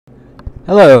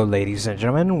Hello, ladies and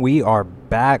gentlemen. We are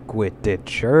back with the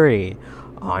jury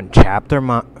on Chapter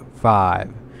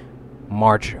 5,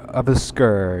 March of the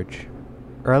Scourge.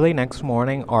 Early next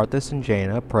morning, Arthas and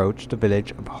Jaina approached the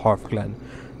village of Harfglen,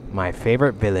 my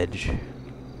favorite village.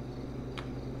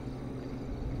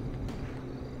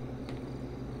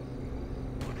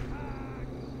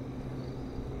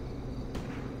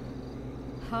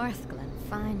 Hearthglen,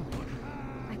 finally.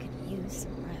 I could use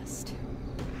some rest.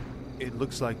 It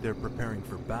looks like they're preparing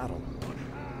for battle.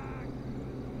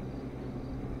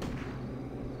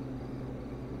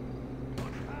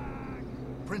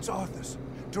 Prince Arthas,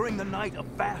 during the night a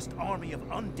vast army of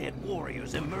undead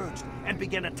warriors emerged and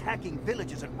began attacking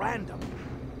villages at random.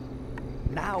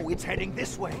 Now it's heading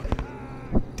this way.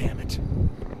 Damn it.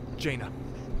 Jaina,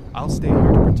 I'll stay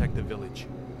here to protect the village.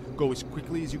 Go as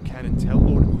quickly as you can and tell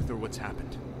Lord Uther what's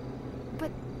happened.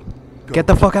 But... Go. Get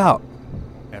the fuck out!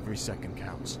 Every second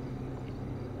counts.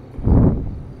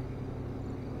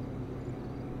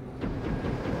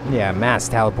 Yeah, mass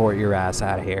teleport your ass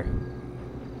out of here.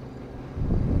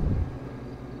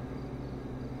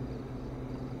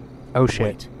 Oh shit.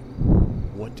 Wait.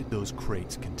 What did those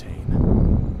crates contain?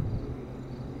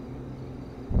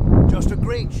 Just a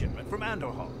grain shipment from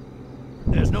Andorhall.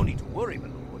 There's no need to worry, my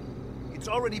lord. It's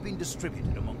already been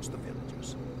distributed amongst the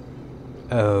villagers.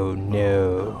 Oh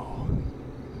no.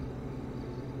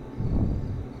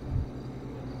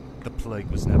 The plague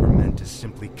was never meant to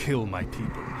simply kill my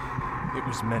people. It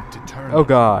was meant to turn Oh them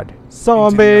god. into the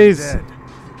Zombies!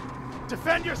 undead.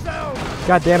 Defend yourselves!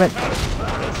 God damn it.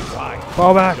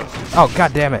 Fall back! Oh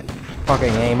god damn it.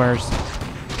 Fucking aimers.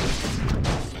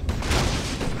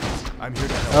 I'm here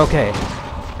to help. Okay.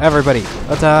 Everybody,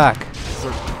 attack!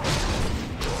 Certainly.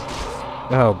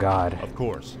 Oh god. Of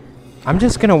course. I'm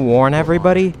just gonna warn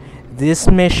everybody, this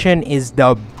mission is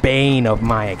the bane of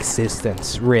my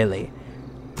existence, really.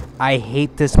 I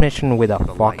hate this mission with a The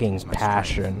light fucking is my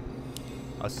passion.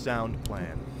 A sound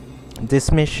plan.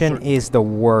 This mission is the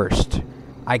worst.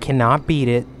 I cannot beat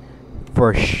it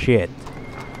for shit.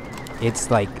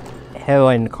 It's like hell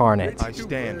incarnate. I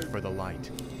stand for the light.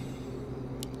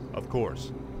 Of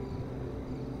course.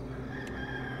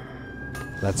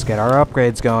 Let's get our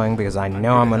upgrades going because I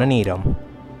know I'm gonna need them.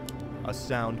 A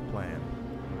sound plan.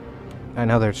 I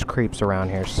know there's creeps around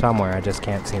here somewhere, I just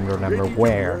can't seem to remember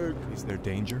where. Is there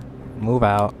danger? Move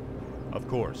out. Of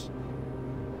course.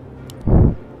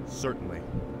 Certainly.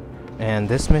 And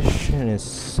this mission is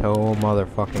so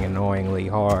motherfucking annoyingly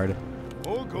hard.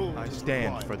 I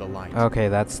stand for the light. Okay,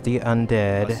 that's the A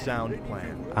undead. sound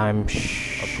plan. I'm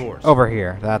Of course. over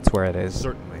here. That's where it is.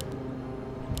 Certainly.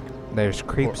 There's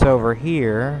creeps over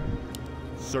here.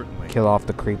 Certainly. Kill off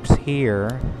the creeps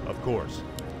here. Of course.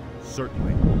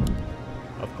 Certainly.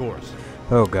 Of course.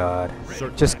 Oh god.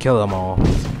 Certainly. Just kill them all.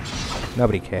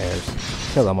 Nobody cares.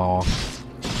 Kill them all.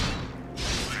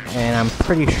 And I'm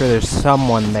pretty sure there's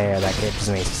someone there that gives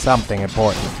me something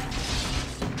important.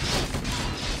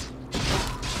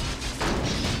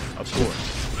 Of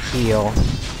course. Heal.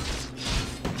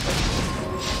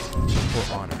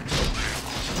 For honor.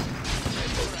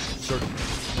 Certainly.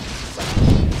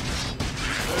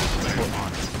 For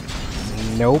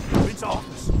honor. Nope. Prince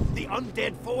Arthas, the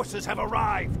undead forces have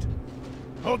arrived.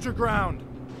 Hold your ground.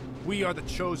 We are the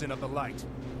chosen of the light.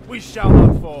 We shall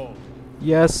not fall.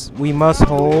 Yes, we must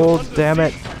hold. Damn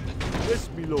it. Yes,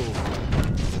 my lord.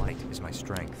 Light is my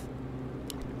strength.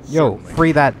 Yo, Certainly.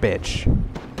 free that bitch.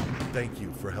 Thank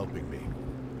you for helping me.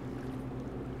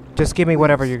 Just give me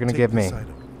whatever you're gonna Take give me. this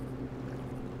item.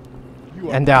 You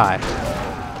are And die.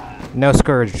 No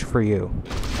scourge for you.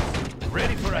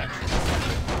 Ready for action.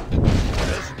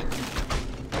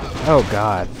 Oh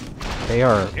god. They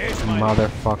are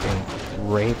motherfucking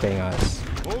raping us.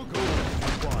 all go.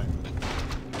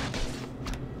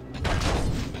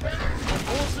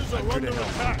 Forces are under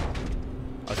attack.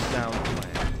 A sound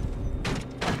plan.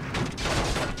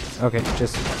 Okay,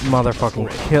 just motherfucking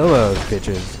kill those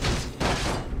bitches.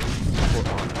 For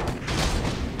honor.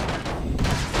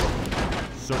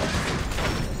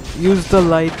 Certainly. Use the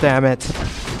light, damn it.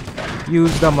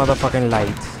 Use the motherfucking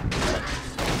light.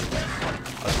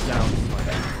 A sound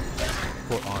plan.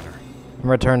 For honor.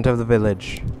 Return to the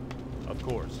village. Of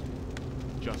course.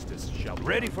 Justice shall be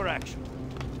Ready done. for action.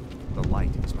 The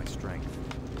light is my strength.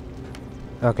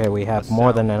 Okay, we have A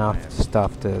more than sound enough plan.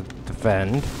 stuff to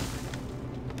defend.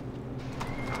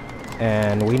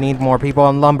 And we need more people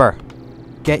on lumber.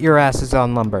 Get your asses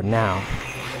on lumber now.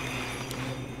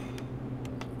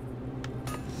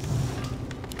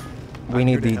 We I'm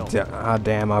need here the to help.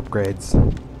 damn upgrades.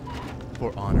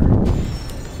 For honor.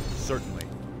 Certainly.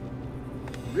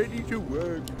 Ready to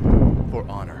work. For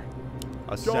honor.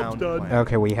 A sound plan.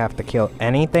 Okay, we have to kill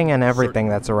anything and everything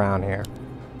that's around here.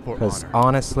 For Because honor.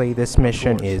 honestly, this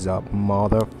mission course. is a For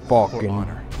motherfucking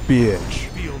honor. bitch.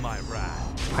 Feel my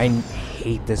wrath. I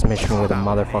hate this mission with a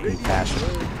motherfucking passion.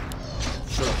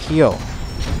 Heal.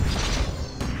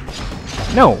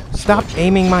 No! Stop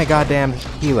aiming my goddamn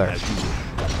healer. As you wish.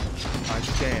 I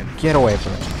stand. Get away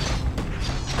from it.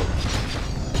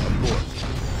 Of course.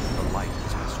 The light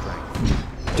is my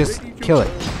strength. Just kill it.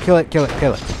 Kill it, kill it,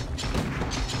 kill it.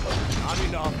 Not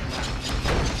enough.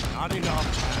 Not enough.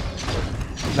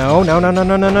 No, no, no, no,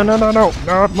 no, no, no, no, no, no.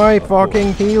 Not my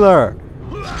fucking healer.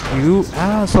 You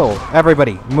asshole.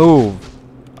 Everybody, move.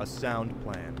 A sound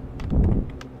plan.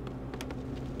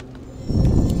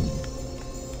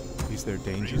 Is there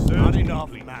danger? Not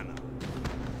enough mana.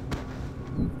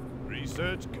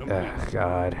 Research complete. Ugh,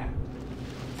 God.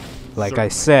 Like I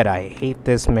said, I hate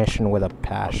this mission with a Of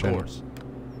passion. course.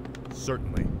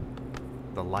 Certainly.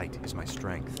 The light is my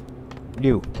strength.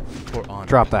 You, For honor.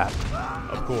 drop that.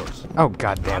 Of course. Oh,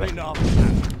 god damn Not it. enough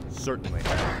mana. Certainly.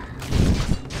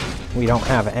 We don't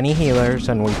have any healers,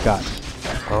 and we've got...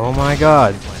 Oh my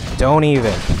god. Don't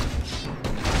even.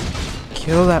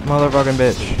 Kill that motherfucking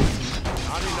bitch.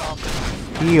 Not enough.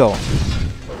 Heal.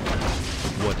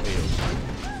 What ails?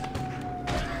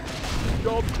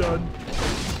 Job done.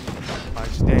 I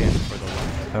stand for the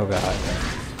light. Oh god.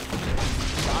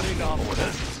 Not enough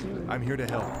orders. I'm here to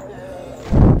help.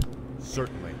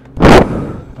 Certainly.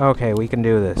 Okay, we can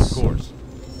do Of this. course.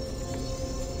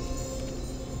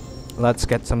 Let's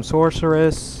get some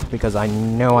sorceress, because I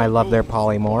know I love their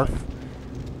polymorph.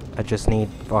 I just need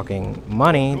fucking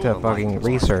money to fucking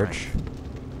research.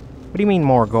 What do you mean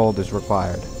more gold is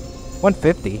required?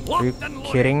 150? Are you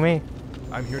kidding me?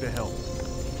 I'm here to help.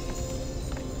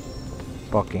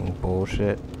 Fucking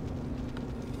bullshit.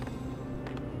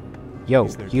 Yo,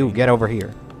 Is there you, danger? get over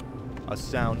here. A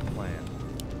sound plan.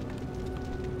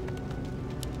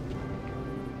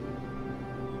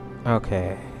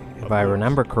 Okay, if I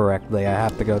remember correctly, I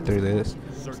have to go through this.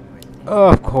 Certainly.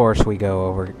 Of course we go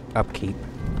over upkeep.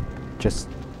 Just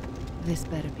This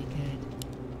better be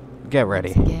good. get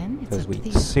ready. Once again, it's Because up we to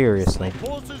you. seriously...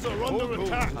 Forces are under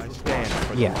attack. I stand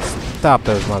for the Yeah, light. stop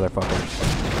those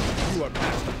motherfuckers. You are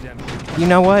past redemption. You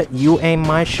know what? You aim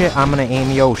my shit, I'm gonna aim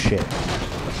your shit. Of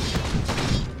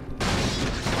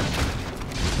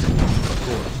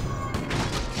course.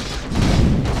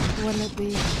 What'll it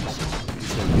be?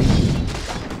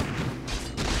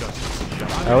 Justice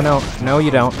shall Oh no, no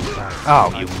you don't.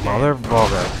 Oh, you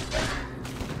motherfucker.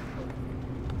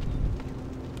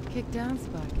 Kick down,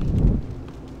 Sparky.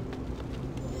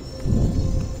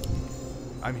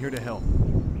 I'm here to help.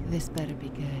 This better be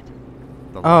good.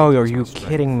 The Oh, light are is my you strength.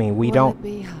 kidding me? We What'll don't... it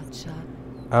be,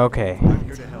 hotshot? Okay, I'm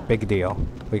here to help. big deal.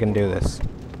 We can do this.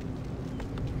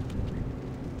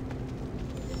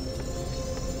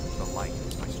 The light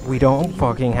is my strength. We don't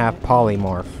fucking have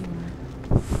polymorph. Human.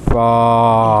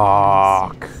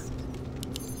 Fuck.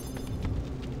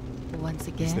 Once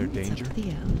there again, it's danger? up to the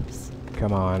elves.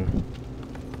 Come on.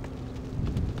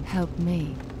 Help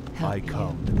me. Help I you.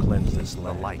 come to cleanse this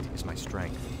land. The light is my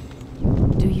strength.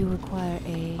 Do you require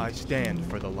aid? I stand human?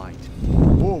 for the light.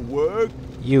 More work.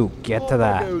 You, get to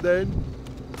that. Then.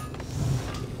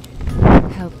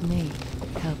 Help me.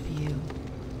 Help you.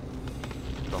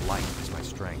 The light is my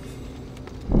strength.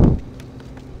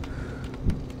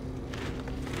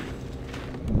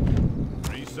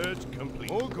 Research complete.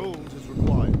 More gold is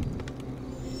required.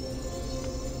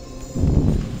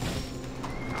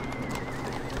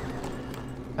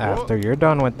 After you're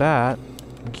done with that,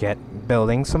 get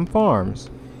building some farms.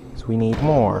 Because we need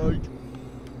more.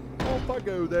 Off I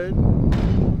go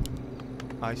then.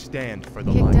 I stand for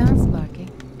the Kick light. down, Sparky.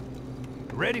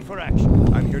 Ready for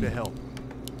action. I'm here to help.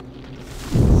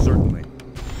 Certainly.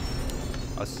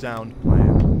 A sound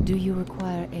plan. Do you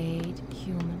require aid,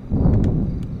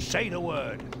 human? Say the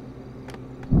word.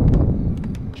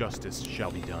 Justice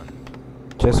shall be done.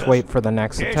 Just wait for the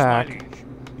next Yes, my attack. liege.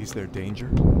 Is there danger?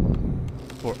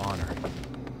 For honor.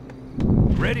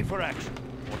 Ready for action.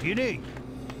 What do you need?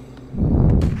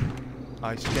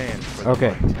 I stand for the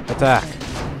Okay, light. attack.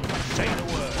 Say the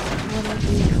word. What'll it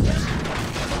be?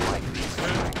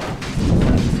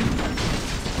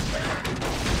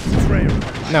 Trail.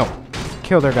 No.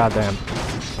 Kill their goddamn...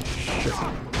 Shit.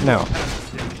 No.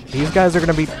 These guys are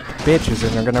gonna be bitches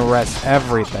and they're gonna arrest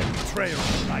everything. Trail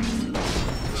of light.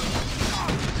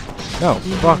 No,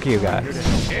 fuck you guys.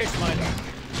 Yes, my liege.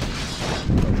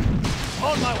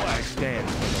 On my way. Stand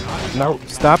for the light. No,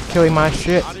 stop killing my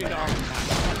shit. Not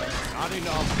enough. Not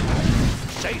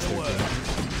enough. Say the word.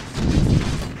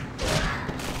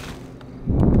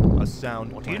 A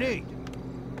sound What do you plan. need?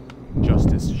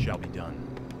 Justice justice shall be done.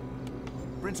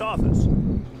 Prince Arthur's,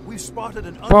 we've spotted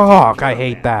an Fuck, I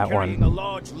hate caravan that carrying one. a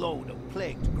large load of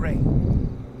plagued grain.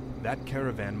 That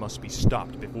caravan must be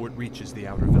stopped before it reaches the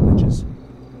outer villages.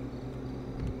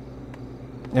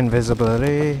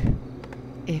 Invisibility.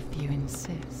 If you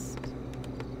insist.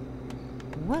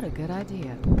 What a good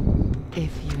idea.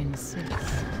 If you insist.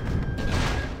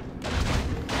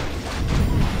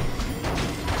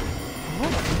 What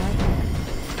a good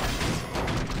idea.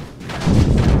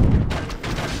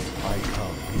 I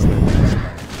come. Is there this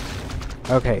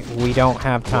man? Okay, we don't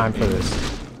have time for this.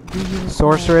 Do you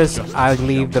Sorceress, require- I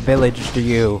leave the village to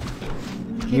you.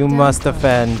 Get You down must from-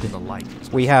 defend. The light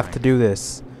is my We have to strength. do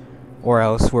this. Or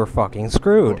else we're fucking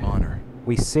screwed. For honor.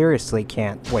 We seriously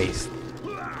can't waste.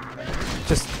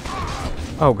 Just...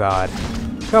 Oh god.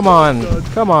 Come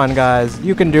on guys.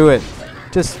 You can do it.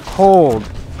 Just hold.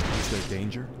 Is there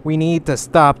danger? We need to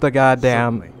stop the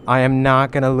goddamn... Certainly. I am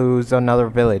not gonna lose another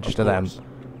village Of to them. course.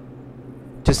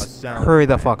 A Just sound hurry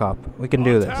the plan. fuck up. We can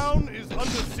do Our this. town is under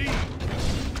siege.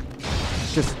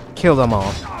 Just kill them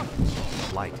all.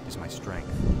 Light is my strength.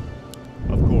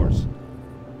 Of course.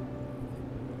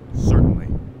 Certainly.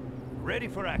 Ready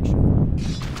for action.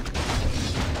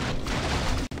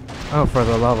 Oh, for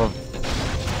the love of...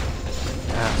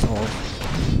 assholes.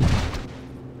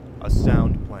 A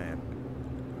sound plan.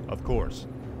 Of course.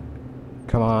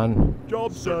 Come on.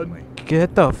 Job done. Certainly.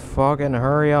 Get the fucking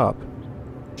hurry up.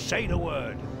 Say the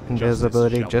word.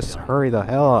 Invisibility, shall be just done. hurry the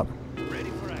hell up. Ready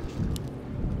for action.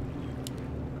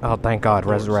 Oh, thank God, Of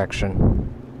course. resurrection.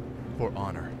 For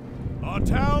honor. Our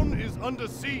town is under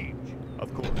siege.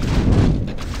 Of course.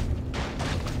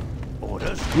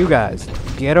 Orders. You guys,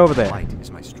 get over there. Light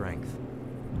is my strength.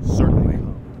 Certainly.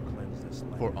 Cleanse this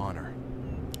land. For honor.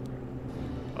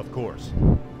 Of course.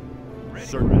 Ready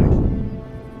for Certainly. action.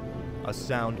 A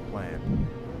sound plan.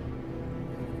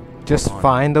 Just on.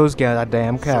 find those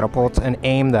goddamn catapults and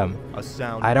aim them. A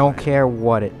sound I don't plan. care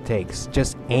what it takes.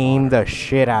 Just aim the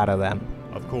shit out of them.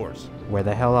 Of course. Where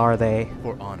the hell are they?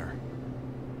 For honor.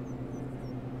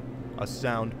 A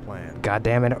sound plan. God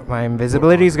damn it, my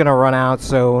invisibility's gonna run out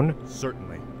soon.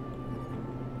 Certainly.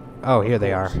 Oh, here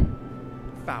they are. course.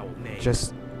 Foul name.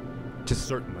 Just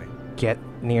Certainly. get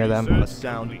near them A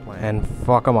sound plan. and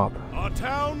fuck them up. Our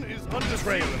town is under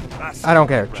siege. I don't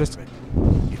care, just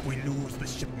If we lose the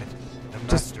shipment, the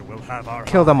Just master will have our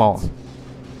kill them all. hides.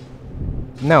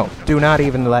 No, do not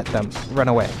even let them run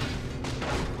away.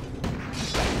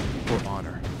 For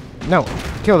honor. No,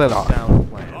 kill it all. Sound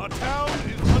plan. Our town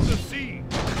is under siege.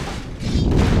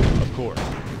 Of course.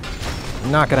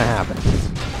 Not gonna happen.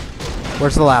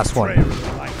 Where's the last Betrayer one? of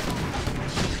the light.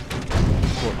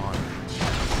 For honor.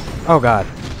 Oh god.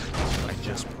 I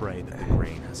just pray that the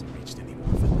grain hasn't reached any more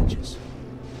villages.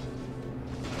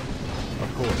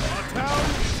 Of course. Our town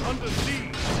is under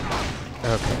siege.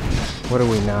 Okay. What do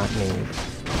we not need?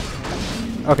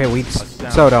 Okay, we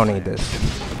sound so don't need plan. this.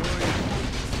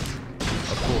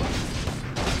 Of course.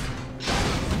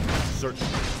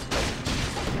 Certainly.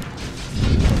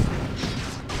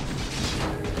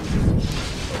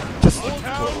 Just Our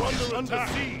town under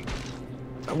siege.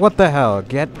 what the hell?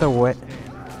 Get the way.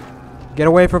 Get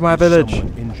away from my village.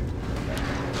 Someone injured.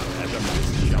 As a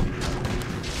message shall be done.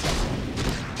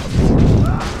 Of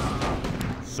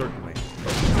course. Certainly.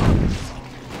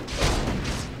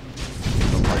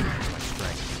 The light is my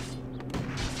strength.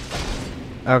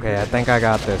 Okay, I think I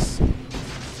got this.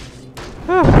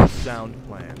 Sound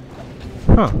plan.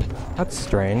 Huh. That's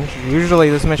strange. Usually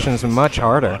this mission's much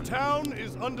harder. Our town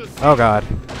is under siege. Oh god.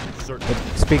 Certainly.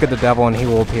 Speak of the devil and he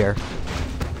will appear.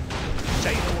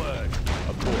 Say the word.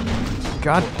 Of course.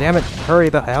 God damn it. Hurry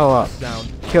the hell up. Sound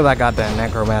Kill that goddamn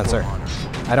necromancer. for honor.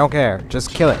 I don't care.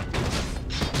 Just kill it.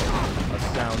 A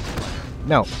sound plan.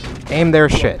 No. Aim their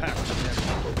shit.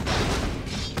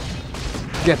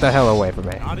 Get the hell away from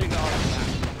me. Not enough.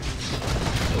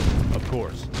 Of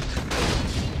course.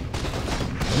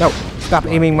 No. Stop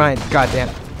aiming my goddamn.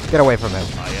 Get away from him.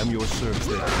 I am your service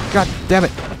there. God damn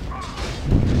it.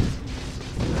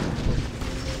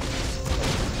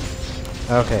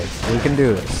 Okay, we can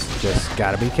do this. Just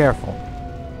gotta be careful.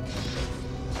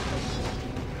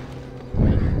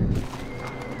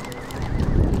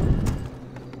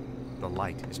 The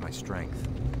light is my strength.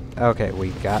 Okay, we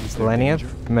got Is there plenty danger?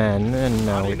 of men, and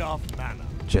now Not we enough mana.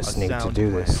 just A need to sound do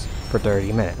plan. this for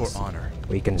 30 minutes. For honor.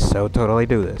 We can so totally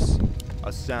do this.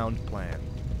 A sound plan.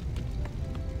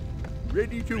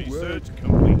 Ready to Research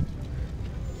complete.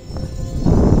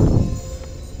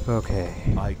 Okay.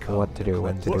 I come What to do,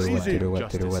 what to do, cleanse what the to do, land.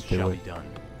 what to do, what Justice to shall do. be done.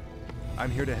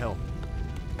 I'm here to help.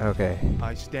 Okay.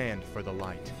 I stand for the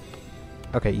light.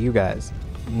 Okay, you guys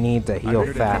need to heal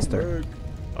here to help. faster.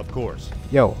 Of course.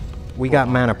 Yo, we got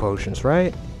mana potions,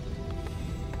 right?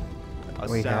 A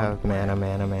We sound have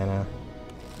mana.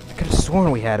 I could have sworn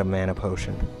we had a mana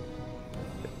potion.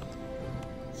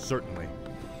 Certainly.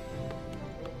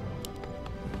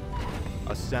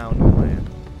 A sound plan.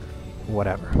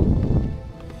 Whatever.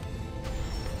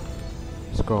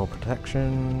 Scroll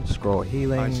protection, scroll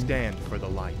healing. I stand for the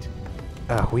light.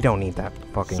 We don't need that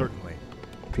fucking Certainly.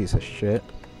 piece of shit.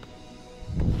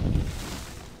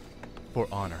 For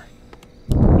honor.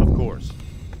 Of course.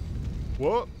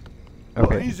 What?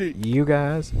 Okay, is it? you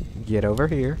guys get over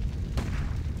here.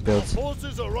 Build.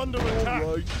 Forces are under attack.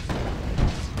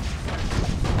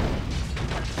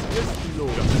 Yes, my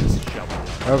lord. Justice shall be done.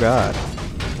 Oh god.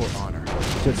 For honor.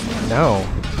 Just no.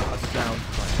 A sound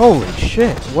plan. Holy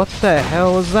shit! What the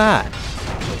hell is that?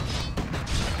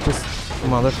 Just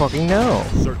motherfucking no.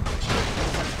 Certainly.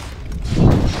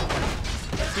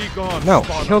 Be gone. No,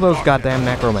 spawn kill of those darkness. goddamn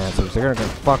necromancers. They're gonna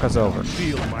fuck us over.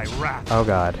 Feel my wrath. Oh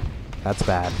god. That's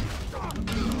bad.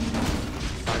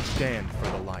 I stand for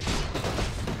the light.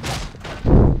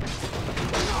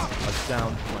 A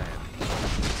sound plan.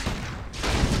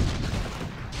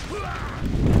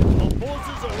 Our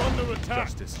forces are under attack.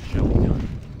 Justice shall be done.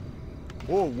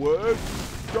 Oh, work.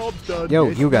 Job's done. Yo,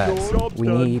 yes, you my guys, lord. Job's we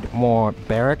done. need more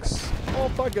barracks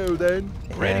Off I go then.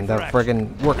 and a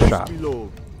friggin' workshop. Yes, my lord.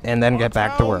 And then get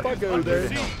back to work. Off I go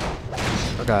then.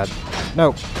 Oh god.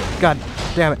 No. God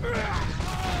damn it.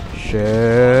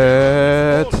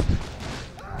 Shit.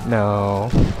 No.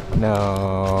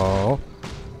 No.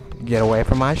 Get away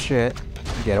from my shit.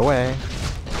 Get away.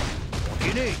 What do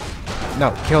you need?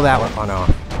 No, kill that one. Oh no.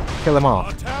 Kill them all.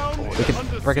 Our town We is can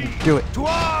under friggin' siege. do it. To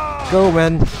arms! Go,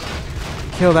 man.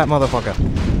 Kill that motherfucker.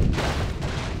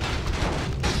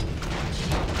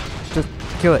 Just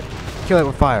kill it. Kill it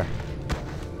with fire.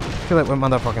 Kill it with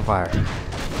motherfucking fire.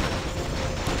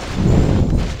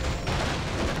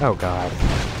 Oh god.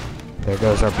 There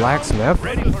goes our blacksmith.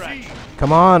 Ready for action.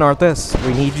 Come on, Arthas.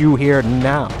 We need you here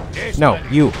now. No,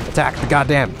 you. Attack the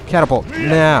goddamn catapult.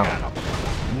 Now.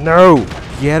 No.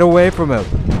 Get away from him.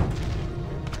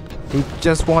 He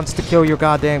just wants to kill your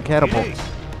goddamn catapult.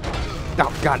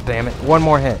 Oh, god damn it. One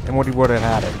more hit, and we would have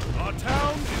had it. Our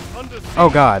town is under siege. Oh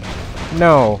god.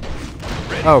 No.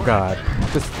 Oh god.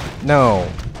 Just no.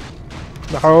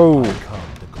 No.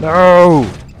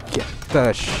 No. Get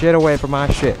the shit away from my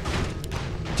shit.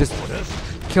 Just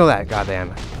kill that goddamn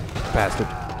bastard.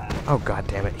 Oh god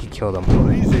damn it. He killed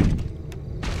him. Easy.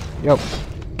 Yo.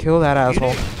 Kill that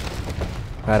asshole.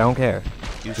 I don't care.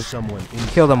 Is someone in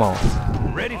Kill them all.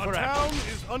 Ready Our for action. town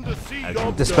is under siege.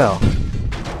 Job's Dispel.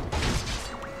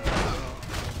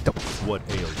 What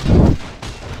ails you?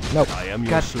 Nope. I am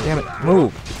your God servant. damn it.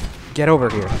 Move. Get over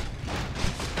here.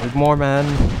 Need more men.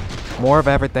 More of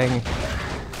everything.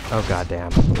 Oh god damn.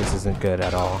 This isn't good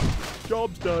at all.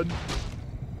 Job's done.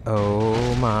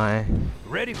 Oh my.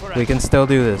 Ready for We action. can still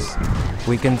do this.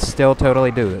 We can still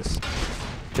totally do this.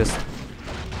 Just...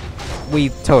 We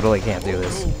totally can't do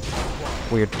this.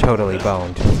 We're totally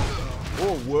boned.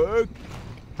 Oh, work.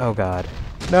 Oh god.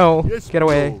 No! Yes, Get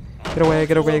away! Lord. Get away,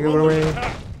 get away, get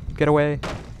away! Get away!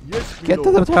 Yes, my Get to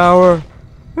lord. the tower!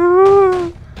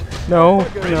 Ah. No,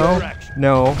 Ready no, for action.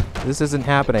 no. This isn't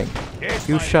happening. Yes,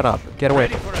 You my shut up. Get away.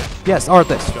 Ready for action. Yes,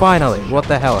 Arthas, finally! What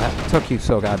the hell took you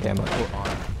so goddamn long? for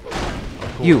honor?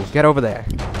 Of You, course. get over there.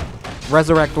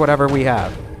 Resurrect whatever we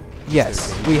have.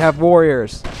 Yes, we have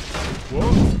warriors.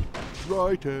 What?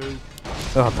 Righto.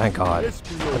 Oh, thank God. Yes,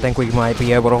 my lord. I think we might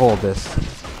be able to hold this.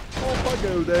 Off I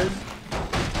go then.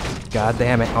 God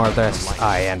damn it, Arthas.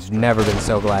 I have never been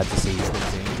so glad to see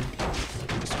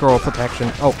you. Scroll protection.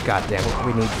 Oh, god damn it.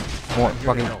 We need more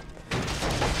fucking...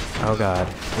 Oh god.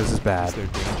 This is bad. Is there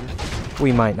danger?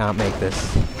 We might not make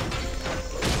this.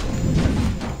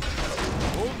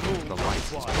 The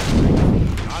lights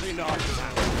is Not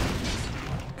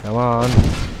enough. Come on.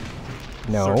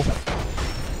 No.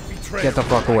 Betrayal. Get the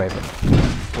fuck away from me.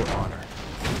 for honor.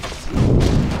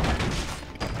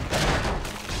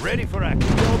 Ready for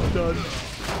action. Job's done.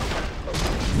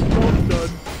 Job's done.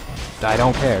 I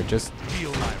don't care. Just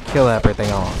Feel my kill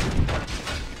everything off.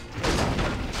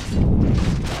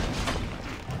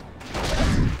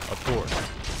 Of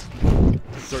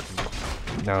course.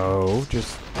 Certainly. No,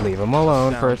 just leave him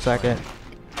alone for a second.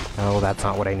 Oh, that's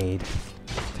not what I need.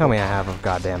 Tell me I have a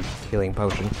goddamn healing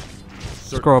potion.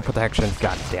 Scroll protection.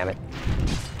 God damn it.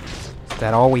 Is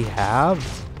that all we have?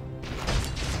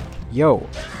 Yo,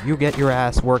 you get your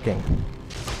ass working.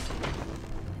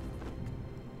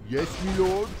 Yes, my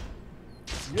lord.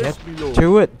 Yes, Get my lord.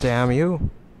 to it, damn you.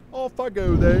 Off I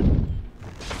go then.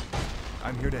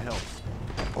 I'm here to help.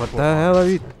 What the hell are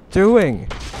you doing?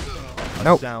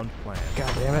 Nope. Sound plan.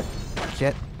 God damn it.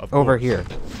 Get Of over course. here.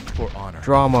 For honor.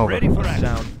 Draw him over. Ready for action.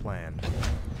 Sound plan.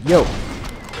 Yo. Our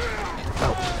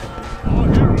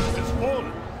hero has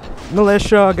fallen.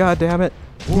 Militia, god damn it.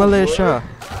 Militia.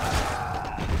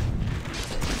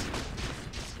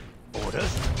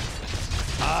 Orders?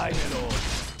 Aye, my lord.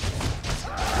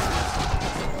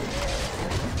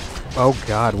 Oh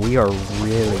god, we are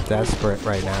really desperate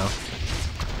right now.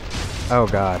 Oh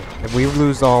god. If we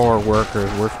lose all our workers,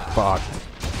 we're fucked.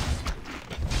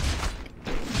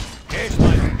 Yes,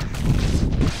 my lord.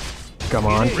 Come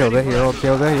on, kill the hero,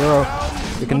 kill the hero.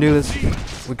 We can do this.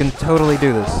 We can totally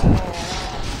do this.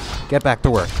 Get back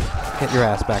to work. Get your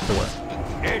ass back to work.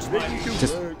 Yes, my lord.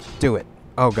 Just do it.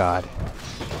 Oh god.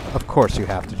 Of course you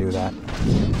have to do that.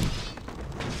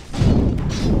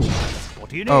 What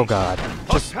do you need? Oh god.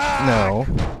 Just no.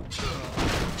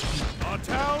 Our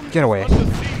town Get away. is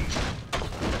under siege.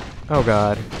 Oh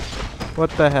god. What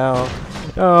the hell?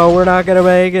 No, we're not gonna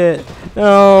make it.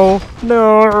 No.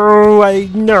 No.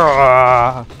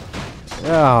 No.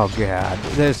 Oh god.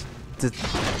 There's.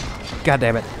 God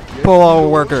damn it. Pull all the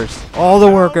workers. All the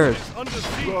workers. Under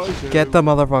siege. Righto. Get the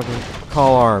motherfucking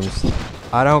call arms.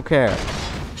 I don't care.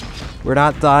 We're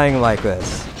not dying like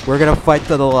this. We're gonna fight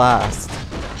to the last.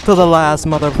 To the last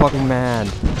motherfucking man.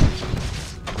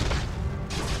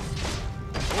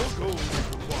 All gold is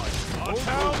required. Our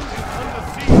town is under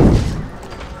siege.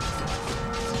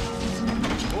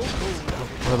 All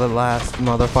gold. To the last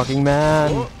motherfucking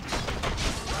man.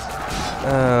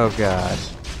 Oh god.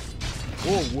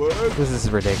 More work This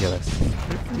is ridiculous.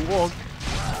 if you want.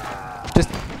 Just.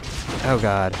 Oh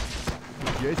god.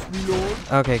 Yes, me lord.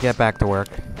 Okay, get back to work.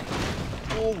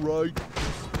 All right.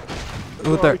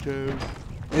 Uther Righto.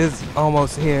 is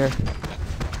almost here.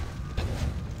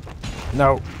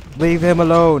 No. Leave him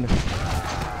alone.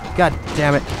 God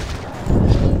damn it.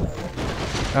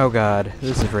 Oh god.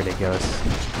 This is ridiculous.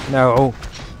 No.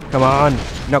 Come on.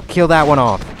 No, kill that one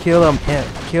off. Kill him.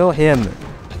 Kill him.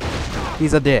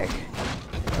 He's a dick.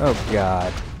 Oh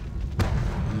god.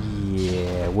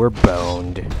 Yeah, we're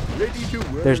boned. Ready to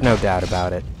work. There's no doubt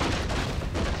about it.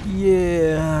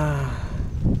 Yeah.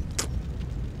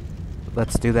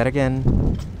 Let's do that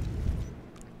again.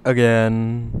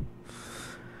 Again.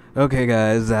 Okay,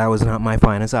 guys, that was not my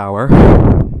finest hour.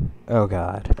 Oh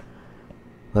god.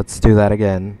 Let's do that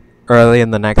again. Early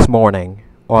in the next morning,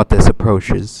 Arthas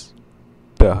approaches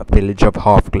the village of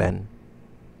Halfglen.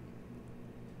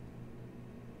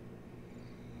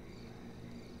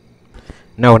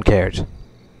 No one cares.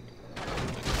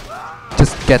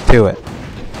 Just get to it.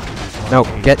 No,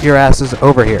 get your asses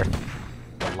over here.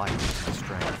 The light is the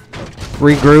strength.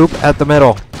 Regroup at the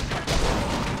middle.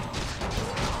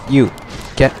 You,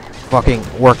 get fucking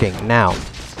working now.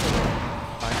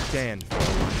 I stand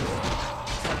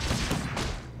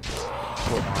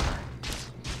for honor.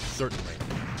 Certainly.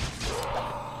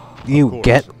 You course.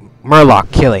 get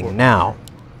Murloc killing now.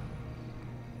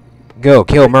 Go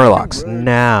kill Murlocs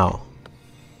now.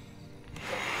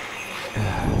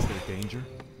 Is there danger?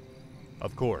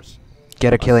 Of course.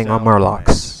 Get a killing on sound plan.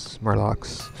 Murlocs.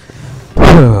 Murlocs.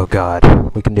 Oh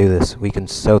god, we can do this. We can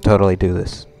so totally do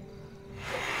this.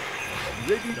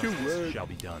 Ready to Justice work. shall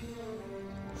be done.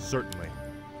 Certainly.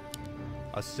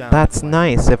 A sound That's plan.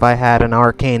 nice if I had an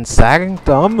arcane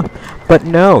sanctum, but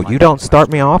no, you don't start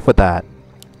me off with that.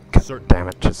 God Certainly. damn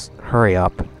it, just hurry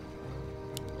up.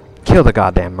 Kill the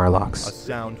goddamn A Murlocs.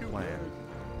 sound plan.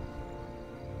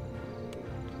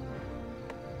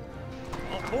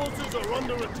 Our forces are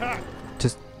under attack.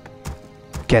 Just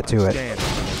get to it. Stand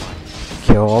for the light.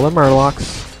 Kill all the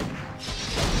Murlocs.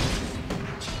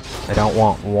 I don't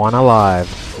want one alive.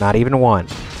 Not even one.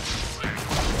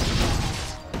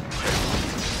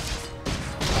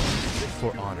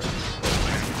 For honor.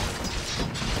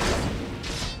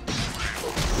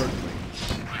 Certainly.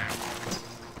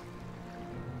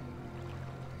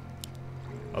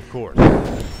 Of course.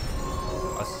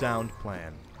 A sound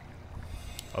plan.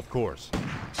 Of course.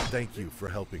 Thank you for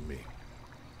helping me.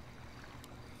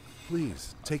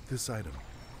 Please, take this item.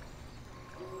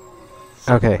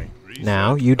 Okay,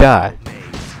 now you die.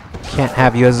 Can't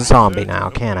have you as a zombie now,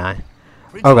 can I?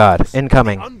 Oh god,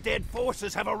 incoming. The undead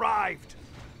forces have arrived.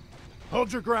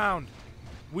 Hold your ground.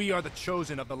 We are the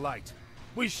chosen of the light.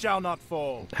 We shall not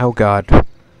fall. Oh god.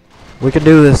 We can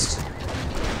do this.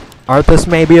 Arthas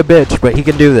may be a bitch, but he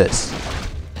can do this.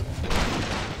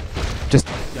 Just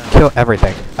kill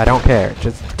everything. I don't care.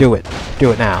 Just do it.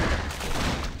 Do it now.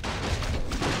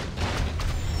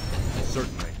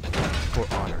 Certainly. For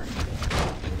honor.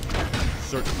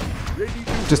 Certainly. Ready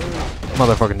to Just work.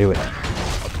 motherfucking do it.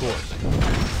 Of course.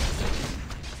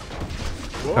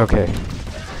 Okay.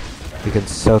 We can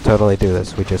so totally do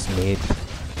this. We just need...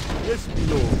 Yes, my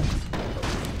lord.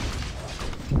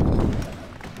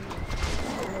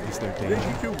 Is there Ready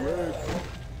danger? to work.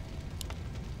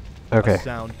 Okay. A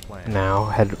sound plan. Now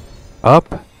head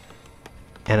up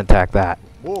and attack that.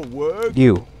 More work.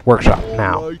 You, workshop, All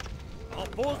now. right. Our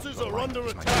forces are under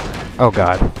attack. Oh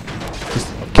god.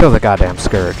 Just kill the goddamn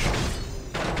Scourge.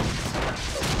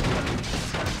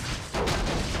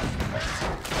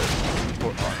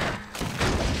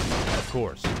 Of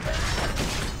course.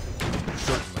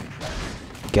 Certainly.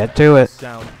 Get to it.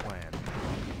 Sound plan.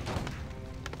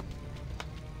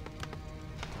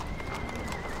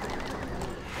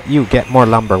 You get more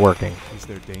lumber working. Is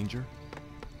there danger?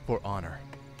 For honor.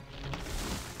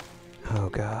 Oh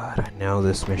god, I know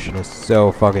this mission is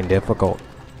so fucking difficult.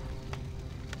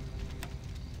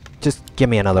 Just give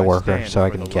me another I worker stand so I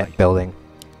for can the get light. building.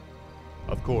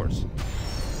 Of course.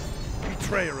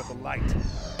 Betrayer of the light.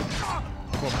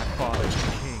 For my father,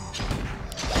 the king.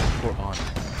 For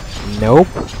honor. Nope,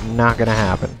 not gonna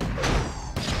happen.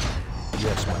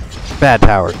 Yes, my friend. Bad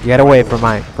tower, get away from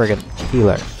my friggin'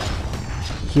 healer.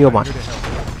 Heal I'm my... here to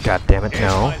help. God damn it,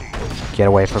 no. Get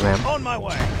away from him. On my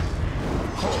way.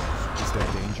 Is there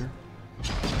danger?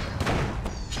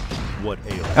 What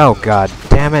ails? Oh god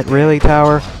damn it, really,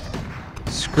 tower?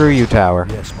 Screw you, tower.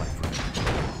 Yes, my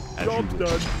friend. As Job you wish.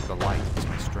 done. The light is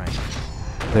my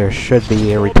strength. There should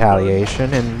be a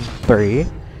retaliation in 3,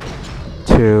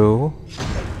 2,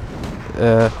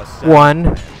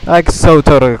 1. I so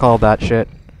totally called that shit.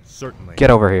 Certainly. Get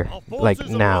over here. Our Like,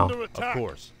 forces are now. under Of attack.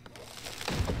 course.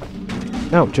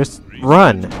 No, just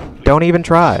run. Don't even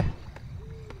try.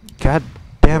 God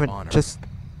damn it, Honor. just...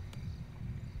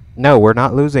 No, we're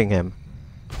not losing him.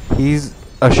 He's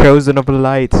a chosen of the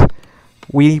light.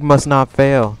 We must not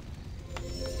fail.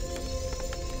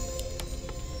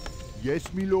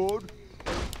 Yes, my lord.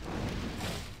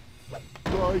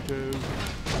 Righto.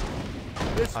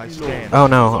 Yes, I my lord. stand. Oh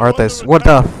no, Arthas. What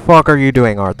the fuck are you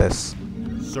doing, Arthas?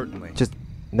 Certainly. Just...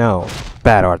 No.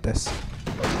 Bad Arthas.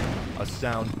 A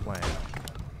sound plan.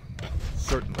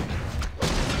 Certainly.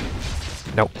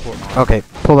 Nope. For honor. Okay,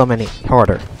 pull them any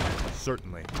harder.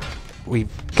 Certainly. We've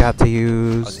got to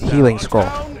use A sound- healing Our scroll.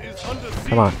 town is under siege.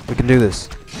 Come on, we can do this.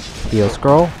 Heal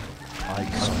scroll.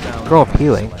 Sound Scroll of plan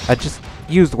healing. select. I just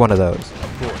used one of those.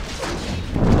 Of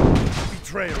course.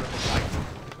 Betrayer of the light.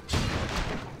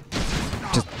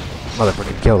 Just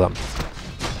motherfucking kill them.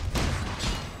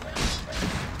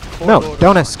 No,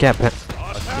 don't escape him.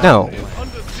 Our town No. is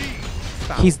under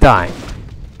siege. He's dying.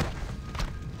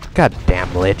 God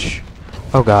damn lich.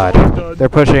 Oh god. They're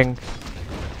pushing.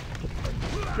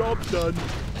 Job done.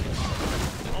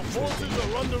 Our forces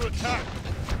are under attack.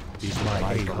 Is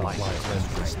my aid light cleanse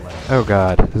this land? Oh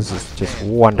god. This is just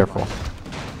wonderful.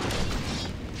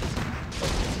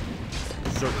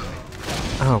 Certainly.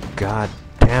 Oh god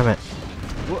damn it.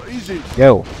 What is it?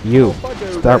 Yo, you.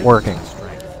 Start working.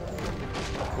 Strength.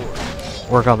 Of course.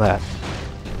 Work on that.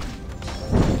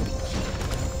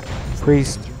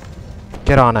 Priest.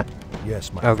 Get on it.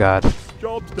 Yes, my Oh god.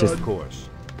 Job's Just- done. Of course.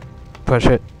 Push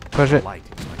it. Push it. Light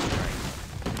is my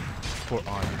strength. For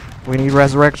honor. We need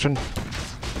resurrection.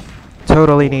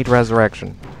 Totally need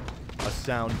resurrection. A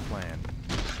sound plan.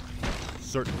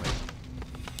 Certainly.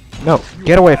 No,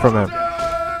 get away from him.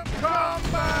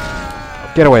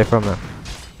 Get away from him.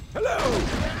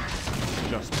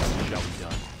 Justice shall be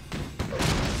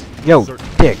done. Yo,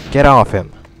 dick, get off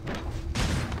him.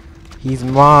 He's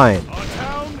mine. Our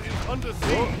town is under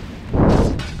siege.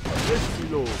 Yes, my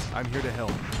lord. I'm here to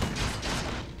help.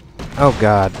 Oh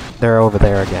god, they're over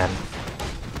there again.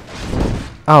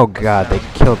 Oh god, they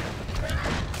killed...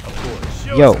 Of course.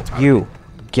 Yo, you,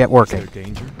 get Is working. there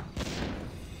danger?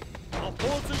 Our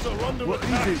forces are under What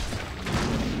attack. is it?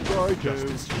 Righto.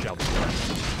 Justice shall be done.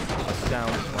 A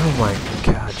sound plan. Oh my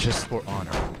god, just... For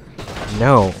honor.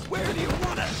 No. Where do you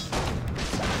want us?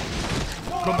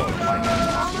 Come on, light.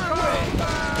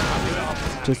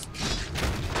 Just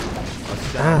A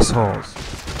sound assholes.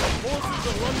 Forces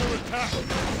are under attack.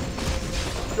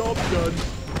 Job done.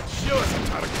 Show us a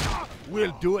target.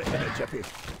 We'll do it in a jiffy.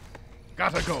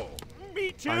 Gotta go.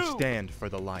 Me too. I stand for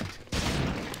the light.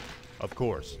 Of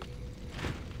course.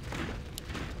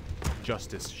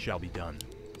 Justice shall be done.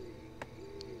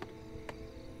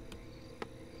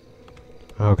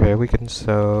 Okay, we can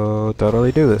so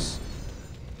totally do this.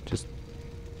 Just...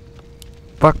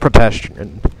 Fuck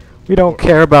protection. We don't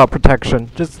care about protection.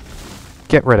 Just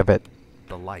get rid of it.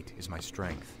 The light is my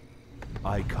strength.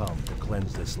 I come to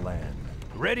cleanse this land.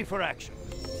 Ready for action.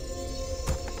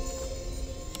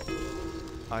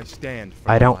 I stand for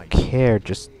I the don't light. care,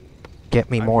 just get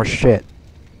me I'm more here. shit.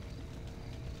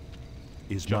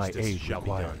 Is Justice my aid shall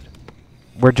be required? done.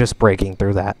 We're just breaking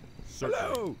through that.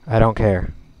 Hello. I don't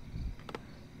care.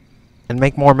 And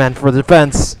make more men for the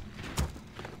defense.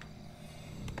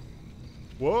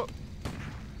 What?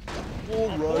 All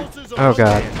right. Oh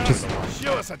god, just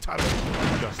Show us a target.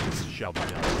 Justice shall be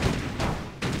done.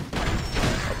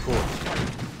 Of course.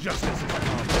 Justice is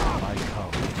I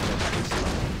come.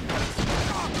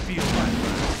 feel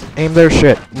my aim their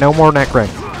shit. No more neck ring.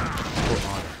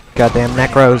 Goddamn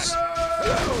necros.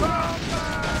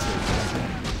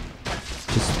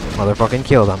 Just motherfucking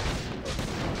kill them.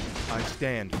 I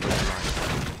stand for the light.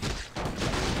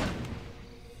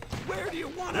 Where do you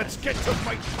want Let's get to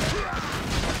fight.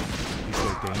 Is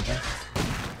there danger?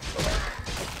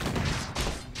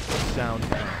 Sound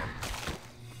plan.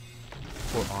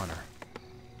 For honor.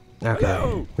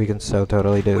 Okay, we can so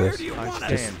totally do Where this. do you I want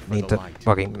stand us? for Need the to light.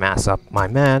 fucking mass up my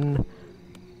men.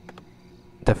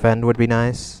 Defend would be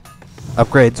nice.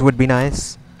 Upgrades would be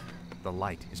nice. The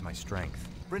light is my strength.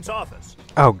 Prince Arthur's.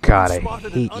 Oh god, we I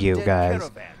spotted hate an you undead guys.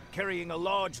 caravan carrying a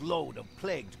large load of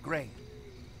plagued grain.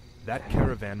 That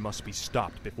caravan must be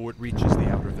stopped before it reaches the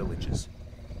outer villages.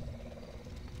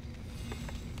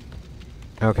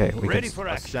 Okay, we Ready can. for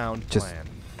A action. sound Just- plan.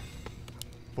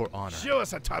 For honor. Show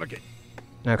us a target.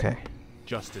 Okay,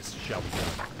 Justice shall be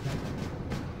done.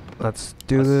 let's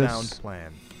do A this. sound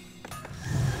plan.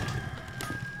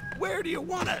 Where do you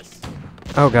want us?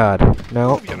 Oh god,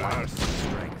 no. Move your arse.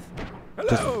 Strength.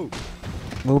 Hello.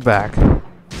 Move back.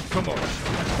 Come on.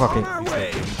 Fucking On our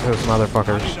way. those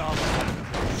motherfuckers.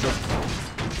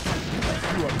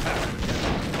 You are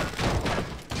past.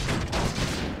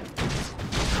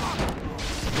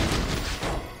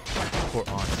 For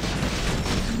honor.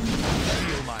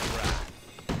 Feel my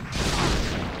wrath.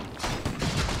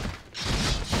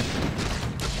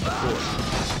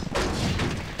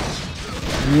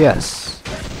 Yes.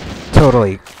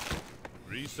 Totally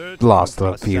Research. lost a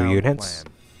A few sound units.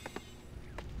 plan.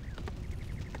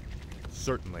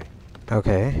 Certainly.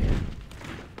 Okay.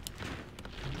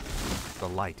 The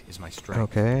light is my strength.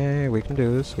 Okay, we can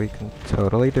do this. We can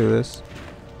totally do this.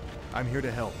 I'm here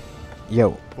to help.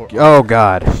 Yo. For Oh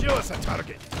god. Show us a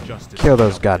target. Justice. Kill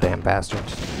those shall be done. goddamn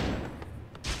bastards.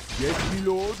 Yes, me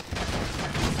lord.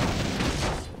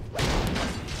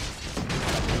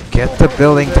 Get the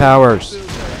building towers.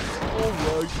 All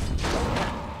right.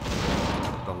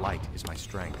 The light is my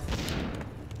strength.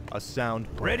 A sound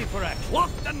plan. Ready for action.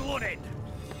 Locked and loaded.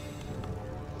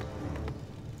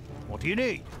 What do you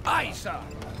need? Aye, sir.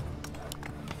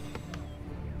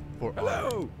 For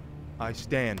honor. I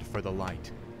stand for the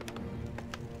light.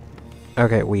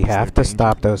 Okay, we have to danger?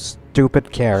 stop those stupid Show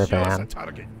us a caravan.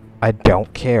 target. I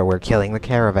don't care. We're killing the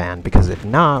caravan because if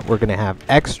not, we're gonna have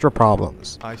extra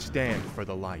problems. I stand for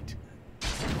the light.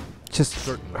 Just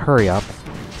Certainly. hurry up.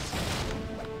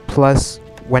 Plus,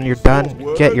 when you're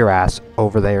done, get your ass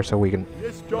over there so we can.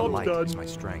 Yes, The job light done. is my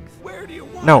strength. Where do you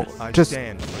want No, us? I just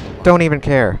stand for the light. don't even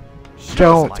care. Show us a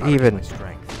Don't target. Light is even. my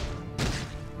strength.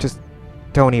 Just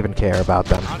don't even care about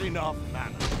them. Not enough,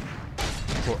 man.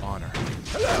 For honor.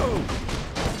 Hello.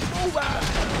 Over.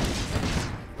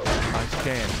 I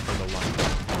stand for the light.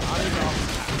 Not enough,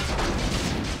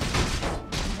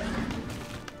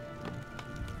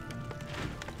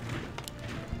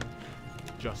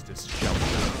 Justice shall be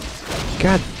done.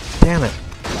 God damn it.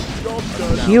 Job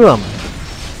done. Heal him.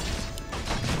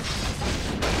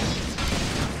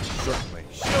 Certainly.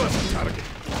 man. Show us a target.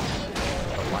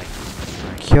 The light is my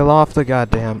strength. Kill off the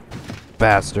goddamn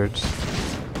bastards.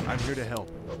 I'm here to help.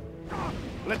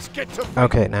 Let's get to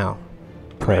Okay, now.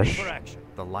 Ready Push. for action.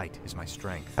 The light is my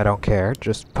strength. I don't care.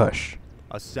 Just push.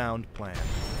 A sound plan.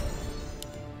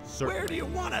 Where do Certainly. you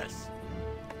want us?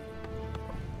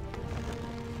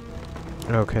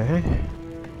 Okay.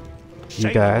 Say You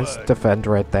the guys word. defend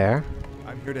right there.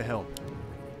 I'm here to help.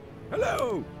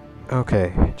 Hello.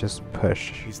 Okay, just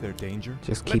push. Is there danger?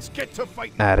 Just keep Let's get to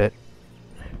fighting. at it.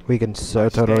 We can so I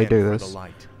totally stand do for this. The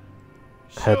light.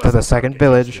 Head Show to us the a second target.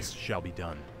 village. This shall be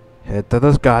done. Head to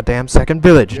the goddamn second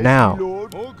village Yes, now. me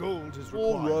lord. More gold is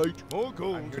All required. right. More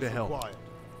gold I'm here is to help. required.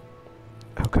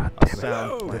 Oh god A damn it.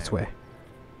 sound plan. This way.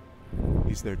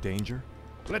 Is there danger?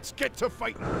 Let's get to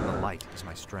fighting. The light is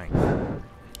my strength.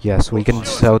 Yes, we can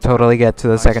so totally get to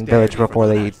the I second stand village for before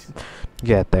the they light.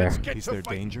 get there. Let's get Is to there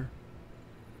fighting. danger?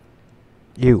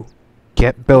 You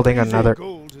get building Easy another.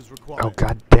 gold is required. Oh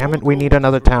god damn it! We need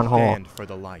another town hall. Stand for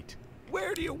the light.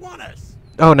 Where do you want us?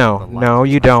 Oh The no, light no, is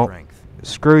you my don't. strength.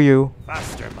 Screw you.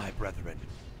 Faster, my brethren.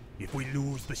 If we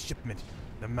lose the shipment,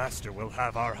 the master will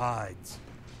have our hides.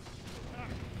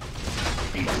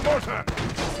 Eat mortar!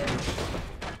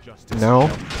 Justice No,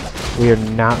 shall be done. we are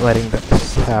not letting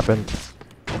this happen.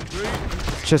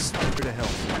 Just I'm here to help.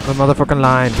 the motherfucking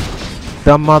line.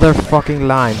 The motherfucking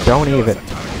line. Don't even.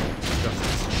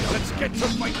 Let's get to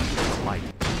fight.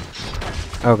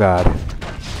 Oh god. Our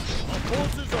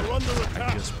forces are under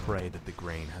attack. Just pray that the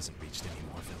grain hasn't reached any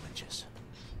more villages.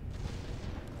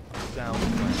 Down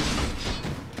plan.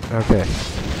 Okay.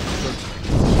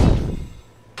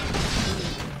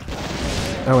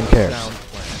 No one cares. Down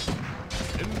plan.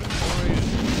 Inventory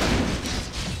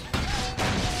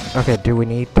is Okay, do we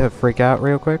need to freak out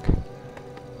real quick?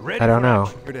 Ready I don't for know.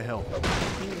 action. Here to help.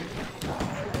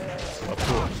 of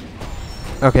course.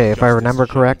 Okay, if I Justice remember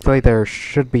should correctly, there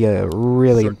should be a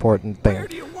really important Where thing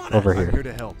do you want over us? I'm here here.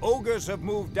 to help. Ogres have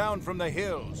moved down from the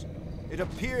hills. It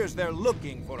appears they're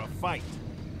looking for a fight.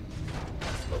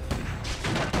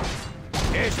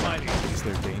 Yes, my lord. Is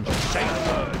there danger?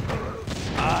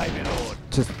 Aye, my lord.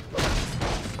 Just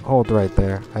hold right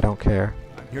there. I don't care.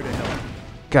 I'm here to help.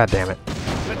 God damn it.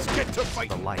 Let's get to fight.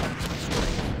 The light is my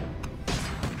strength.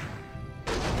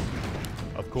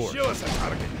 Of course. Show us a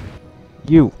target.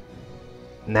 You.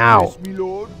 Now. Yes, me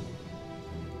lord.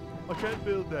 I can't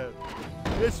build that.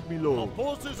 Yes, me lord. Our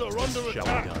forces are under Shall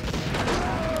attack. be done.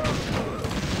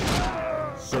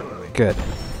 Certainly. Good.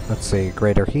 Let's see.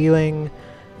 Greater healing.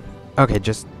 Okay,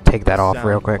 just take that off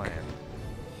real Sound quick. plan.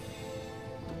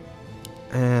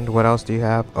 And what else do you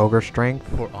have? Ogre strength,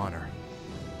 For honor.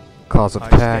 claws of I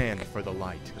attack, stand for the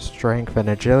light. strength and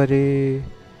agility.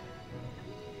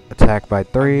 Attack by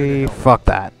 3. help. Fuck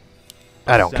that.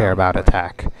 I don't care Sound about plan.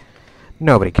 attack.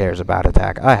 Nobody cares about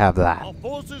attack. I have that. Our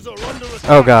forces are under attack.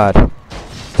 Oh god.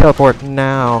 Teleport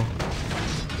now.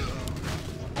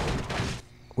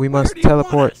 We must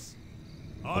teleport.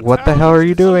 Our What the town hell are is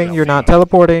you doing? under You're not attack.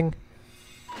 teleporting.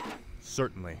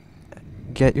 Certainly.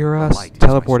 Get your light ass is my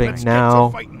teleporting strength. now.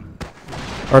 Fighting.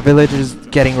 Our village is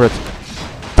getting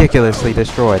ridiculously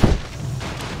destroyed.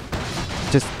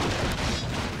 Just...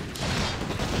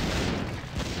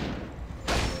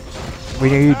 We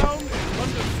need Town is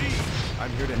under siege. I'm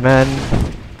here to help. men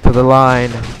to the line.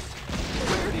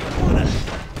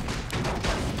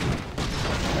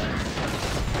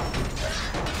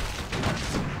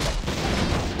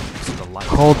 The light.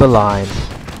 Hold the line.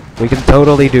 We can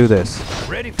totally do this.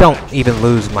 Ready for Don't action. even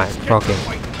lose my Get to fucking...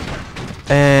 fighting.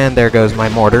 And there goes my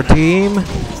mortar team.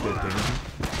 Is there danger?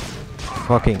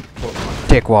 Fucking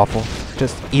dick waffle.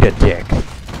 Just eat a dick.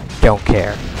 Don't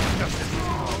care.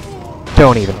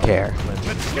 Don't even care.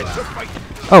 Let's get to fighting.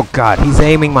 Oh god, he's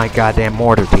aiming my goddamn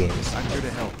mortar teams. I'm here to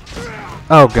help.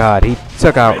 Oh god, he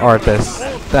took out Arthas.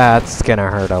 That's gonna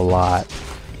hurt a lot.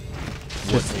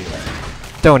 Just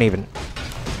don't even.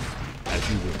 As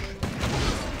you wish.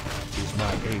 Is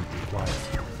my aid required?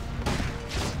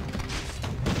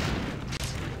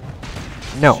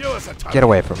 No, Show us a target. get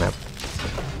away from him.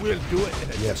 We'll do it in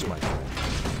a Yes, my friend.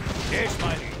 Yes,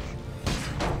 my liege.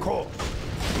 Of course.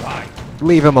 Right.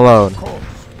 Leave him alone. Of course.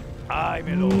 Aye,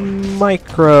 my lord.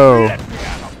 Micro. Let me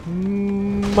have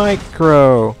him.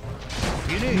 Micro.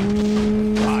 You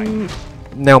need. Right.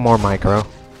 No more micro.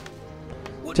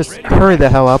 Just hurry the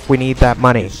hell up. We need that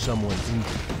money. Is someone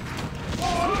injured?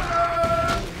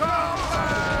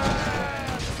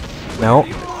 No.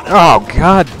 Oh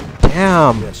god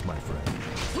damn. Yes, my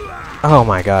friend. Oh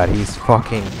my god, he's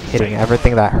fucking hitting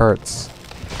everything that hurts.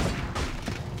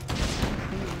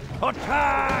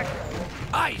 Attack!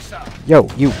 Aye, sir. Yo,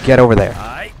 you get over there.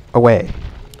 Aye. Away.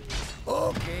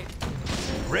 Okay.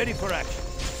 Ready for action.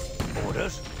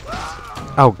 Orders.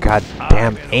 Oh god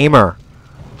damn aimer.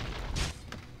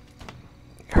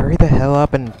 Hurry the hell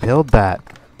up and build that.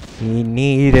 We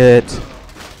need it.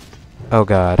 Oh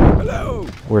god. Hello.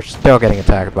 We're still getting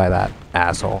attacked by that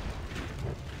asshole.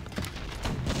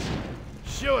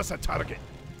 Show us a target.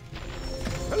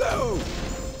 Hello.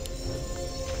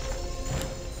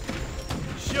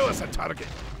 Show us a target.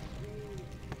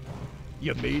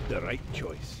 You made the right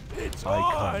choice. It's I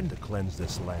on. come to cleanse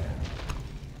this land.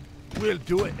 We'll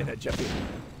do it in a jiffy.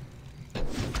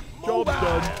 Job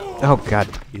done. Oh god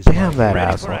Is damn my that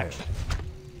Ready for asshole. action.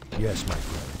 Yes, my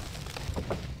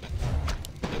friend.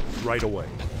 Right away.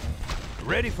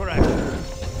 Ready for action.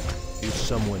 Is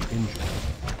someone injured?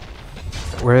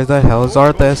 Where the hell is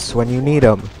Arthas when you need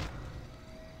him?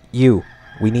 You.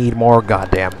 We need more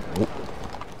goddamn.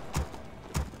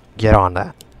 Get on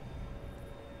that.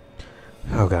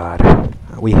 Oh god.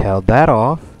 We held that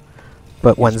off.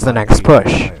 But when's the next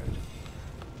push?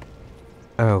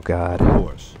 Oh god. Of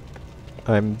course.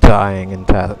 I'm dying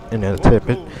in a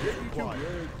tippet.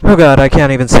 Oh god, I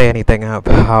can't even say anything up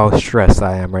how stressed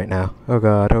I am right now. Oh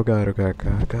god, oh god, oh god,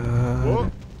 god, god.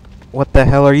 What? What the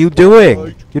hell are you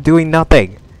doing? You're doing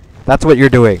nothing. That's what you're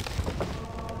doing.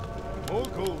 More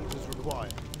gold is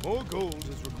required. More gold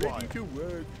is required. Ready to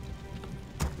work.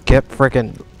 Get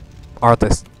frickin'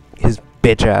 Arthas, his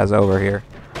bitch ass over here.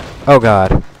 Oh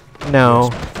god. No.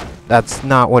 That's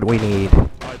not what we need.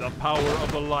 By the power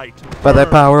of the light. By the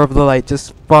burn. power of the light,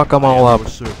 just fuck them all I am up. your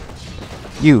servant.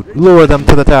 You, lure them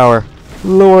to the tower.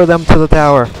 Lure them to the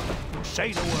tower.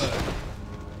 Say the word.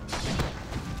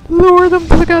 Lure them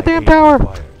to the goddamn tower.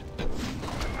 Required.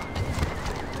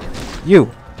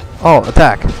 You, all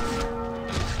attack.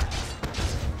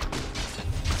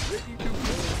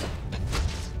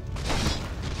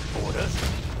 Orders.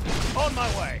 On my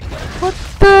way. What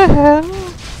the hell?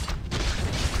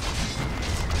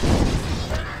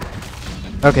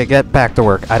 Okay, get back to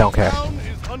work. I don't care. Town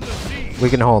is under siege. We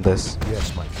can hold this.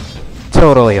 Yes, my friend.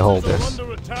 Totally hold Are this.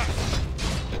 under attack.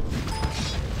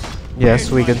 Yes,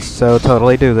 we can so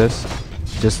totally do this.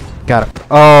 Just gotta.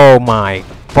 Oh my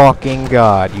fucking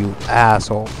god, you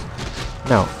asshole.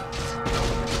 No.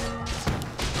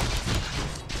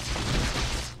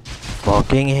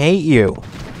 Fucking hate you.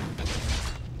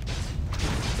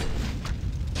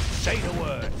 Say the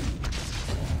word.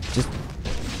 Just.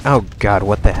 Oh god,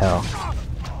 what the hell?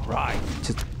 Right.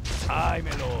 Just. Aye,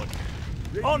 my lord.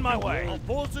 On my way. Our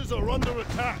forces are under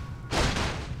attack.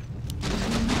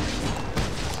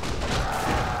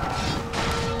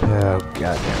 Oh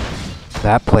god damn.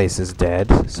 That place is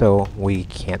dead, so we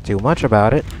can't do much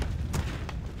about it.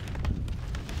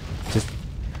 Just.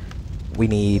 We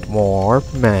need more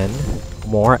men,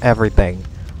 more everything.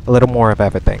 A little more of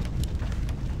everything.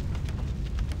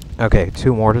 Okay,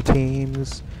 2 mortar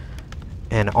teams.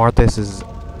 And Arthas is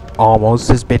almost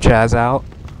his bitch ass out.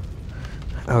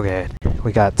 Okay,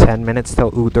 we got 10 minutes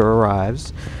till Uther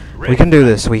arrives. We can do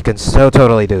this. We can so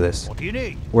totally do this. What do you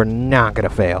need? We're not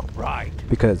gonna fail. Right.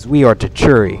 Because we are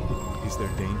Dechuri. Is there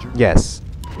danger? Yes,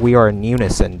 we are in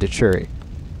unison, Dechuri.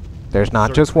 There's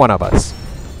not just one of us.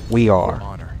 We For are.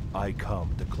 honor. I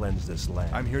come to cleanse this land.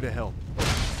 I'm here to help.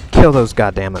 Kill those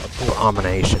goddamn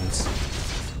abominations.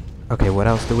 Okay, what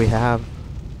else do we have?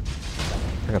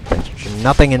 I got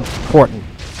nothing important.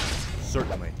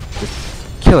 Certainly.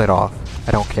 Kill it off.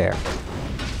 I don't care.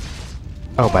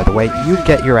 Oh, by the way, you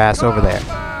get your ass over there.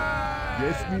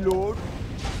 Yes, my lord.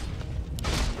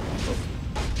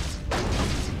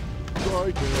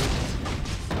 Right there.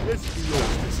 Yes,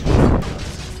 my lord.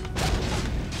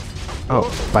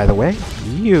 Oh, by the way,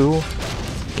 you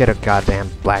get a goddamn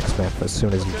blacksmith as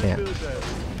soon as you can.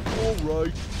 All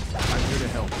right. I'm here to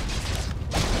help.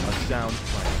 A sound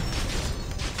plan.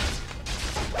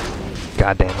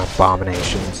 Goddamn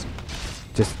abominations.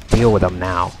 Just deal with them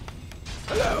now.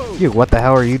 Hello. You, what the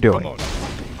hell are you doing? On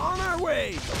our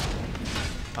way.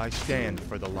 I stand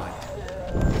for the light.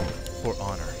 For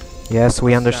honor. Yes,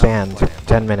 we understand.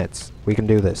 10 minutes. We can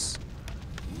do this.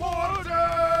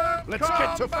 Let's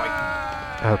get to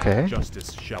fighting. Okay.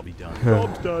 Justice shall be done.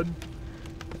 Job's done.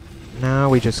 Now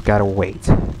we just gotta wait.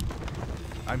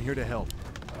 I'm here to help.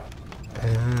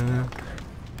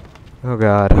 Oh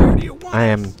god. I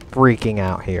am freaking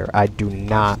out here. I do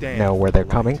not know where they're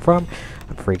coming from.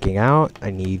 I'm freaking out.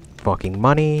 I need fucking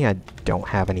money. I don't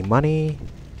have any money.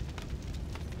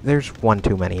 There's one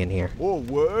too many in here. All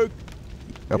work.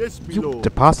 Yes, my You lord.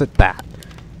 deposit that.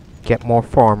 Get more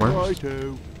farmers.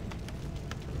 Righto.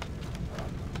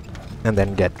 And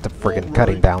then get to friggin' Alright.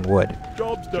 cutting down wood.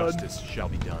 Job's done. Justice shall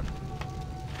be done.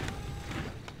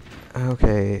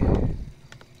 Okay.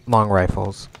 Long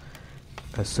rifles.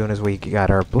 As soon as we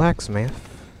got our blacksmith,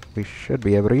 we should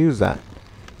be able to use that.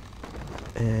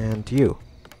 And you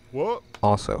What?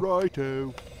 also.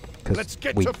 Righto. Because Let's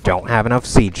get we to don't have enough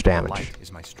siege damage. Light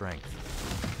is my strength.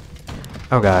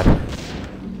 Oh god.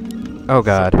 Oh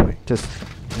god. Just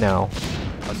no.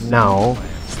 A sound No. plan.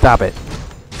 Stop it.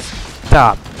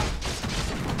 Stop.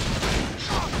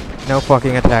 No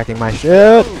fucking attacking my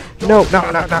shit. No, no,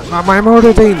 no, no, not my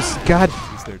mortar teams. God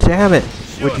Is there damn it.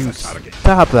 Would you stop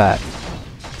that?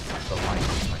 The light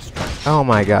is my strength. Oh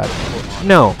my god.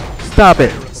 No. Stop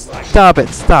it. Stop it.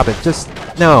 Stop it. Just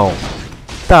no.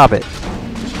 Stop it.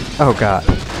 Oh god.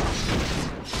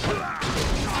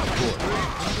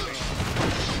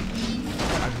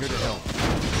 I'm here to help.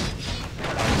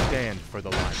 I stand for the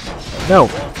light. No.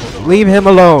 Leave him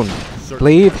alone.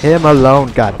 Leave him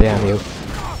alone, god damn you.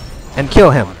 And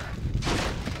kill him.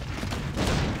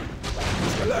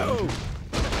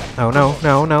 Oh no,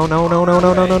 no, no, no, no, no,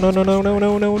 no, no, no, no, no, no, no,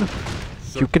 no, no, no.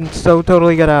 You can so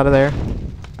totally get out of there.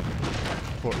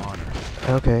 For honor.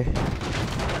 Okay.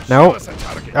 No.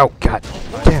 Oh god.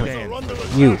 Damn it.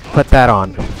 Stand. You, put that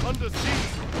on. Under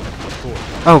siege.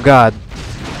 Oh god.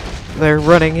 They're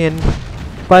running in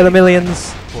by the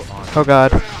millions. For honor. Oh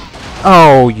god.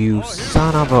 Oh, you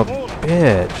son of a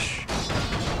bitch.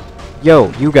 Yo,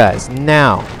 you guys,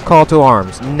 now. Call to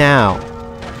arms, now.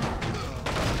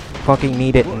 fucking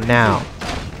need it now.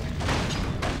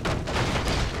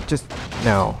 Just,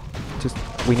 no. Just,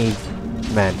 we need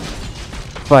men.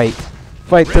 Fight.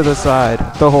 Fight to the side.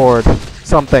 The horde.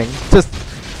 Something. Just,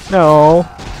 no.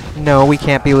 No, we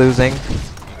can't be losing.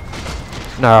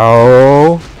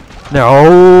 No.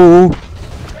 No.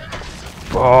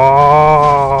 Fuck.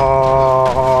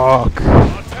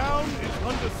 Our town is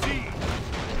under siege.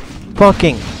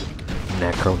 Fucking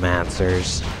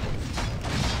necromancers.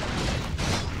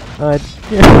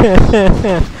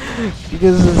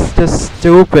 Because it's just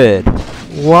stupid.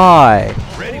 Why?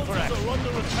 Ready for action. Are under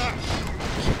attack.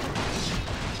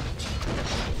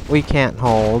 We can't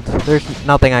hold. There's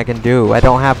nothing I can do. I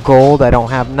don't have gold. I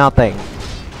don't have nothing.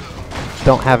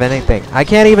 Don't have anything. I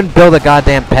can't even build a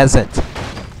goddamn peasant.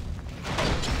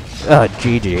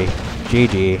 GG.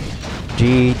 GG.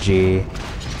 GG.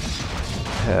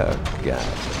 Oh, God.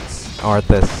 It's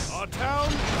Arthas. Our town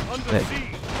is under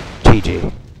siege.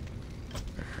 GG.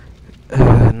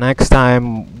 Next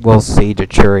time, we'll see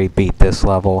Dachuri beat this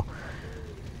level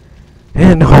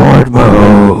in horde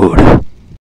mode.